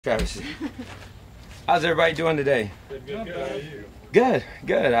Travis, how's everybody doing today? Good. How are you?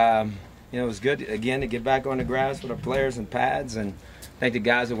 Good. It was good again to get back on the grass with our players and pads, and I think the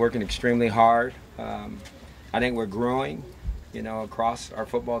guys are working extremely hard. I think we're growing, across our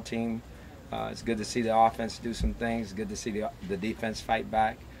football team. It's good to see the offense do some things. It's good to see the defense fight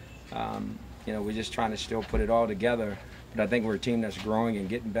back. We're just trying to still put it all together, but I think we're a team that's growing and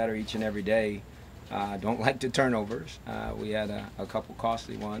getting better each and every day. Don't like the turnovers. We had a couple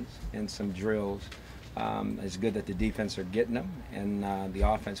costly ones and some drills. It's good that the defense are getting them, and the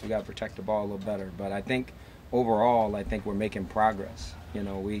offense, we got to protect the ball a little better. But I think overall, we're making progress.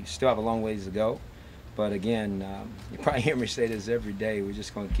 We still have a long ways to go. But again, you probably hear me say this every day. We're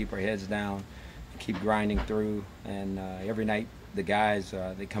just going to keep our heads down, keep grinding through. And every night, the guys,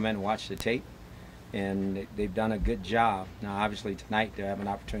 they come in and watch the tape. And they've done a good job. Now, obviously, tonight they have an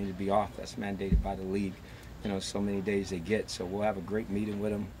opportunity to be off. That's mandated by the league. So many days they get. So we'll have a great meeting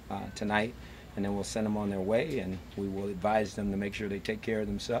with them tonight, and then we'll send them on their way, and we will advise them to make sure they take care of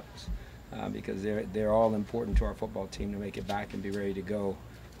themselves because they're all important to our football team to make it back and be ready to go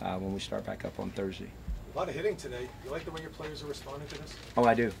when we start back up on Thursday. A lot of hitting today. You like the way your players are responding to this? Oh,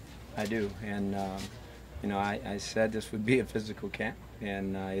 I do. And I said this would be a physical camp,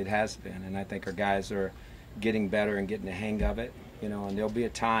 and it has been. And I think our guys are getting better and getting the hang of it. And there'll be a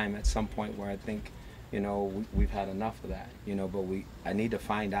time at some point where I think, we've had enough of that. But I need to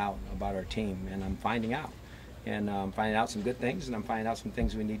find out about our team, and I'm finding out. And I'm finding out some good things, and I'm finding out some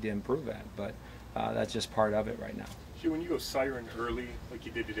things we need to improve at. But that's just part of it right now. Hugh, when you go siren early like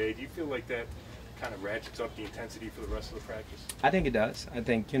you did today, do you feel like that kind of ratchets up the intensity for the rest of the practice? I think it does. I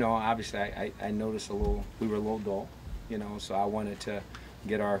think, obviously I noticed we were a little dull, so I wanted to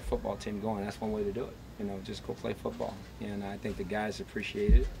get our football team going. That's one way to do it, just go play football. And I think the guys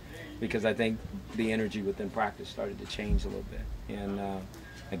appreciated it because I think the energy within practice started to change a little bit. And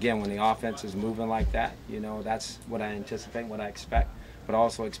again, when the offense is moving like that, that's what I anticipate, what I expect, but I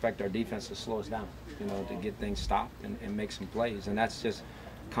also expect our defense to slow us down, to get things stopped and make some plays. And that's just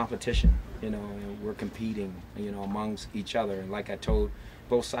competition, and we're competing, amongst each other. And like I told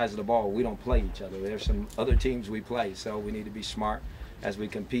both sides of the ball, we don't play each other. There's some other teams we play, so we need to be smart as we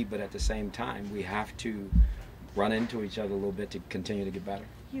compete, but at the same time, we have to run into each other a little bit to continue to get better.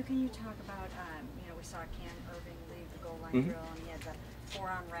 Hugh, can you talk about, we saw Cam Irving leave the goal line drill, and he had the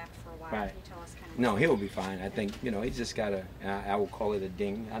forearm wrapped for a while. Right. Can you tell us kind of? No, he'll be fine. I think, he's just got I will call it a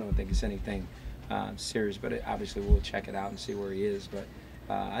ding. I don't think it's anything serious, but obviously we'll check it out and see where he is. But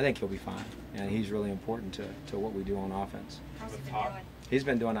I think he'll be fine, and he's really important to what we do on offense. How's he been doing? He's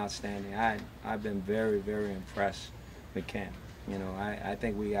been doing outstanding. I've been very, very impressed with Cam. I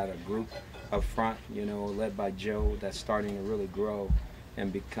think we got a group up front, led by Joe, that's starting to really grow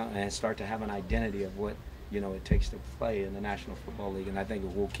and start to have an identity of what it takes to play in the National Football League. And I think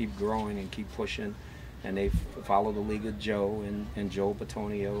we'll keep growing and keep pushing. And they follow the league of Joe and Joe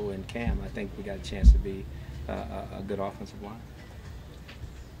Patonio and Cam. I think we got a chance to be a good offensive line.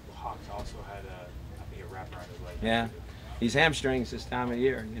 Hawks also had a wrap around his leg. Yeah, these hamstrings this time of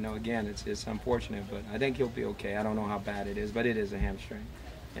year. Again, it's unfortunate, but I think he'll be okay. I don't know how bad it is, but it is a hamstring,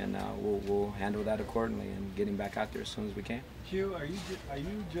 and we'll handle that accordingly and get him back out there as soon as we can. Hugh, are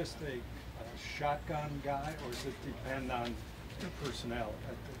you just a shotgun guy, or does it depend on the personnel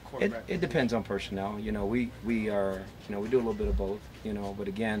at the quarterback? It depends on personnel. We are we do a little bit of both. But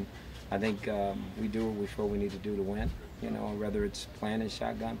again, I think we do what we feel we need to do to win. Whether it's playing in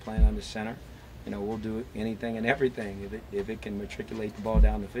shotgun, playing under center, we'll do anything and everything if it can matriculate the ball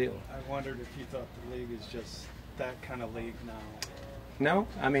down the field. I wondered if you thought the league is just that kind of league now. No,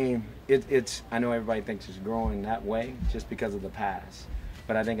 I mean it's. I know everybody thinks it's growing that way just because of the pass,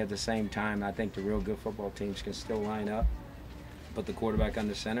 but I think at the same time, I think the real good football teams can still line up, put the quarterback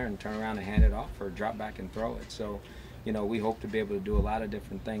under center, and turn around and hand it off or drop back and throw it. So, we hope to be able to do a lot of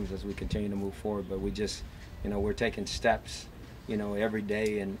different things as we continue to move forward. But we just, we're taking steps, every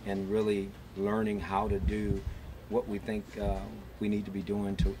day and really learning how to do what we think we need to be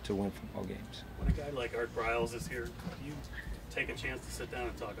doing to win football games. When a guy like Art Briles is here, do you take a chance to sit down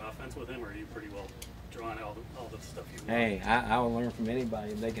and talk offense with him, or are you pretty well drawing all the stuff you want? Hey, I will learn from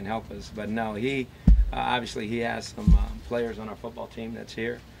anybody if they can help us. But no, he obviously he has some players on our football team that's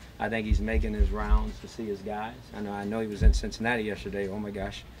here. I think he's making his rounds to see his guys. I know he was in Cincinnati yesterday. Oh my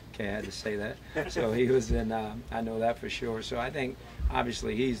gosh, okay, I had to say that. So he was in. I know that for sure. So I think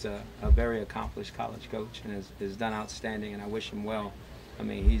obviously he's a very accomplished college coach and has done outstanding. And I wish him well. I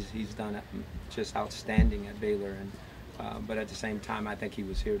mean, he's done just outstanding at Baylor. But at the same time, I think he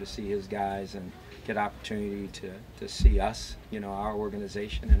was here to see his guys and get opportunity to see us, our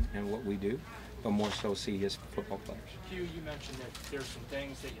organization and what we do. but more so see his football players. Hugh, you mentioned that there's some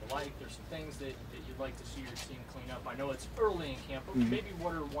things that you like, there's some things that you'd like to see your team clean up. I know it's early in camp, but maybe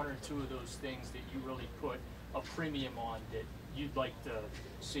what are one or two of those things that you really put a premium on that you'd like to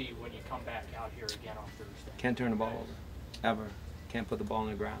see when you come back out here again on Thursday? Can't turn the ball over, ever. Can't put the ball on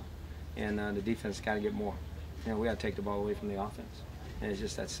the ground. And the defense got to get more. You know, we got to take the ball away from the offense. And it's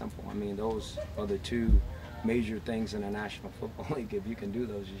just that simple. I mean, those are the two major things in the National Football League. If you can do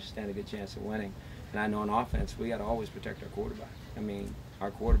those, you stand a good chance of winning. And I know on offense, we got to always protect our quarterback. I mean,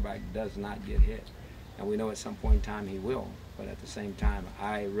 our quarterback does not get hit. And we know at some point in time he will. But at the same time,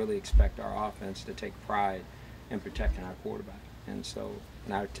 I really expect our offense to take pride in protecting our quarterback. And so,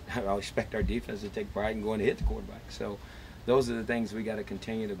 and I expect our defense to take pride in going to hit the quarterback. So those are the things we got to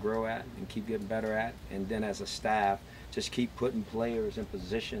continue to grow at and keep getting better at. And then as a staff, just keep putting players in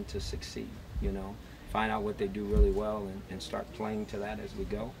position to succeed, you know. Find out what they do really well and start playing to that as we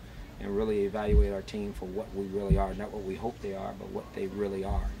go, and really evaluate our team for what we really are, not what we hope they are, but what they really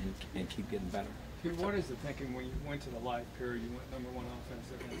are, and keep getting better. What is the thinking when you went to the live period, you went #1 offense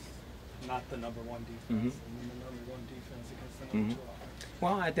against not the #1 defense, and then the #1 defense against the #2 offense?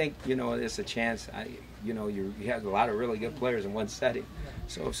 Well, I think, you know, it's a chance. You know, you have a lot of really good players in one setting.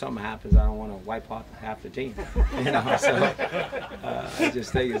 So if something happens, I don't want to wipe out half the team. You know, so I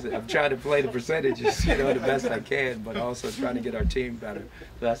just think I'm trying to play the percentages, you know, the best I can, but also trying to get our team better.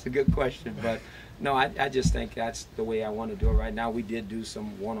 So that's a good question. But no, I just think that's the way I want to do it right now. We did do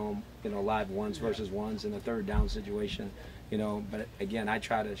some one-on, you know, live ones versus ones in a third down situation, you know. But again, I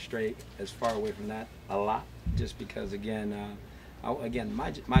try to stray as far away from that a lot, just because again,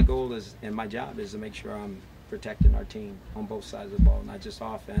 my goal is, and my job is to make sure I'm protecting our team on both sides of the ball, not just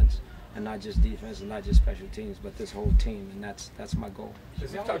offense and not just defense and not just special teams, but this whole team, and that's my goal.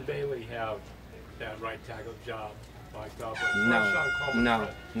 Does Todd Bailey have that right tackle job like that?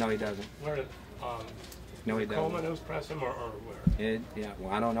 No, he doesn't. Where, no, he doesn't. Coleman who's pressing him, or where? Yeah,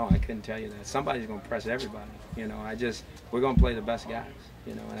 well, I don't know. I couldn't tell you that. Somebody's going to press everybody. You know, we're going to play the best guys.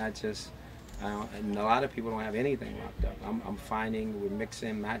 You know, and a lot of people don't have anything locked up. I'm finding we're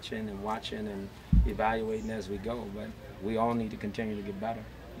mixing, matching, and watching and evaluating as we go. But we all need to continue to get better.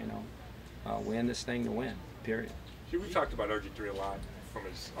 You know, we're in this thing to win. Period. We talked about RG3 a lot from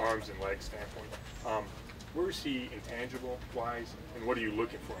his arms and legs standpoint. Where is he intangible wise, and what are you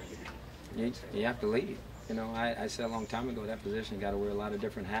looking for him to be? You have to lead. You know, I said a long time ago that position got to wear a lot of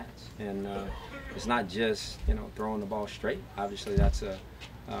different hats, and it's not just, you know, throwing the ball straight. Obviously, that's a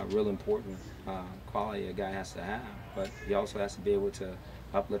real important quality a guy has to have, but he also has to be able to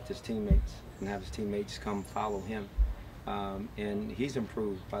uplift his teammates and have his teammates come follow him. And he's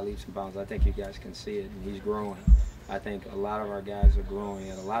improved by leaps and bounds. I think you guys can see it, and he's growing. I think a lot of our guys are growing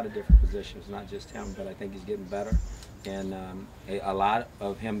at a lot of different positions, not just him, but I think he's getting better. And a lot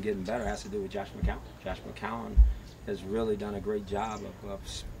of him getting better has to do with Josh McCown. Josh McCown has really done a great job of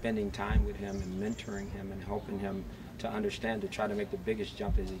spending time with him and mentoring him and helping him to understand, to try to make the biggest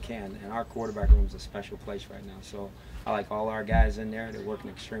jump as he can. And our quarterback room is a special place right now. So I like all our guys in there. They're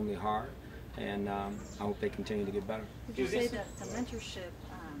working extremely hard, and I hope they continue to get better. Would you say that the mentorship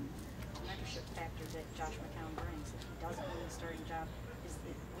factor that Josh McCown brings, if he doesn't win the starting job,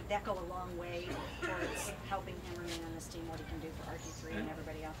 would that go a long way towards helping him remain on this team, what he can do for RG3 and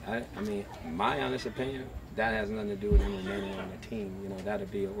everybody else? I mean, my honest opinion, that has nothing to do with him remaining on the team. You know, that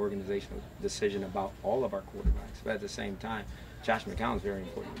would be an organizational decision about all of our quarterbacks. But at the same time, Josh McCown is very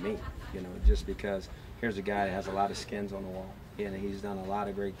important to me, you know, just because here's a guy that has a lot of skins on the wall, and he's done a lot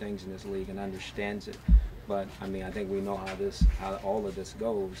of great things in this league and understands it. But, I mean, I think we know how all of this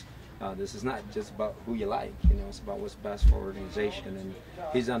goes. This is not just about who you like, you know, it's about what's best for organization, and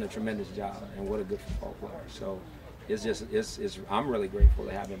he's done a tremendous job, and what a good football player. So I'm really grateful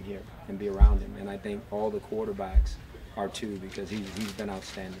to have him here and be around him, and I think all the quarterbacks are too, because he's been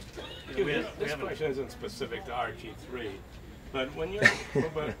outstanding. This question isn't specific to RG3, but when you're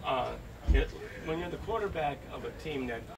when you're the quarterback of a team that